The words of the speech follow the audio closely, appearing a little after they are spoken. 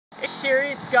Sherry,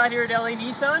 it's Scott here at LA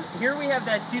Nissan. Here we have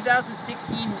that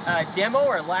 2016 demo,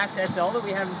 or last SL that we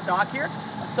have in stock here.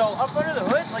 So up under the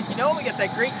hood, like you know, we got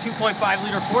that great 2.5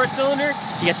 liter 4-cylinder.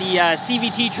 You got the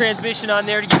CVT transmission on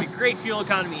there to give you great fuel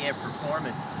economy and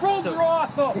performance. Rolls are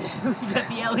awesome! We got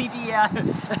the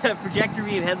LED projector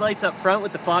beam headlights up front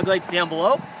with the fog lights down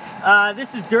below.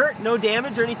 This is dirt, no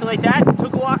damage or anything like that.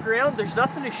 Took a walk around, there's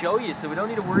nothing to show you, so we don't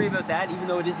need to worry about that, even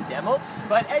though it is a demo.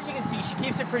 But as you can see, she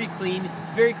keeps it pretty clean,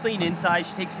 very clean inside.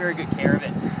 She takes very good care of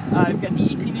it. We've got the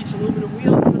 18-inch aluminum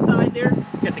wheels on the side there.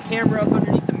 We've got the camera up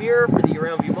underneath the mirror for the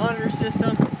around view monitor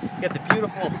system. We've got the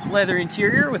beautiful leather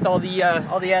interior with all the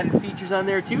added features on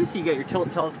there too. So you got your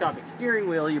tilt telescopic steering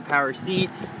wheel, your power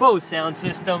seat, Bose sound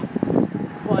system,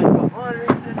 blind spot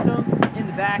monitoring system in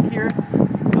the back here.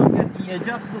 So we've got the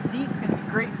adjustable seats, going to be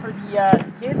great for the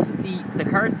kids with the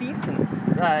car seats, and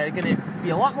going to be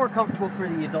a lot more comfortable for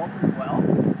the adults as well.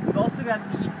 We've also got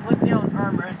the flip down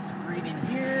armrest right in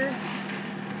here.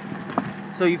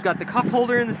 So you've got the cup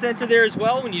holder in the center there as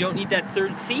well when you don't need that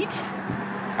third seat.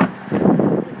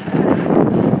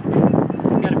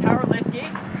 We've got a power lift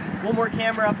gate, one more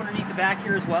camera up underneath the back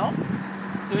here as well.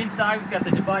 So inside we've got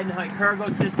the divide and height cargo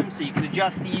system, so you can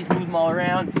adjust these, move them all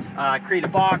around, create a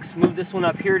box, move this one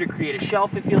up here to create a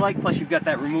shelf if you like, plus you've got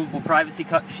that removable privacy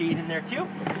cut sheet in there too.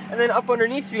 And then up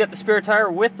underneath we got the spare tire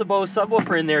with the Bose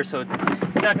subwoofer in there, so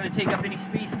it's not going to take up any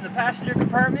space in the passenger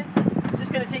compartment. It's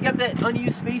just going to take up that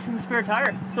unused space in the spare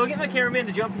tire. So I'll get my cameraman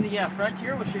to jump in the front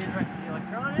here. We'll show you the rest of the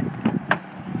electronics.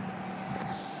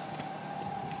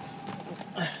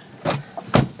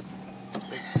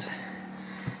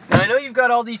 Now I know you've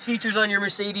got all these features on your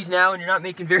Mercedes now and you're not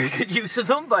making very good use of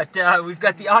them, but we've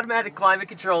got the automatic climate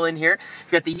control in here.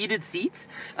 You've got the heated seats.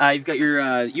 You've got your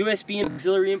USB and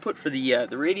auxiliary input for the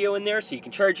radio in there, so you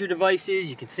can charge your devices,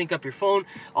 you can sync up your phone,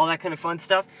 all that kind of fun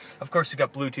stuff. Of course, we've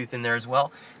got Bluetooth in there as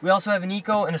well. We also have an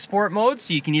eco and a sport mode,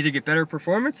 so you can either get better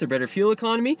performance or better fuel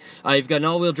economy. You've got an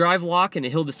all-wheel drive lock and a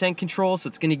hill descent control, so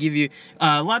it's going to give you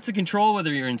lots of control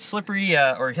whether you're in slippery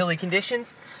or hilly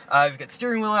conditions. We've got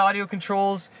steering wheel audio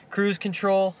controls, cruise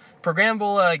control,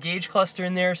 programmable gauge cluster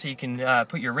in there, so you can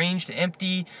put your range to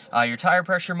empty, your tire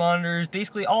pressure monitors,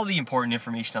 basically all the important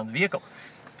information on the vehicle.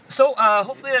 So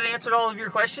hopefully that answered all of your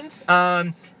questions.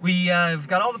 We've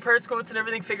got all the parts quotes and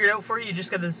everything figured out for you. You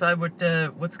just got to decide what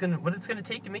it's gonna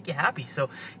take to make you happy. So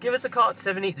give us a call at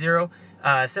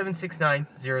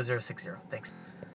 780-769-0060. Thanks.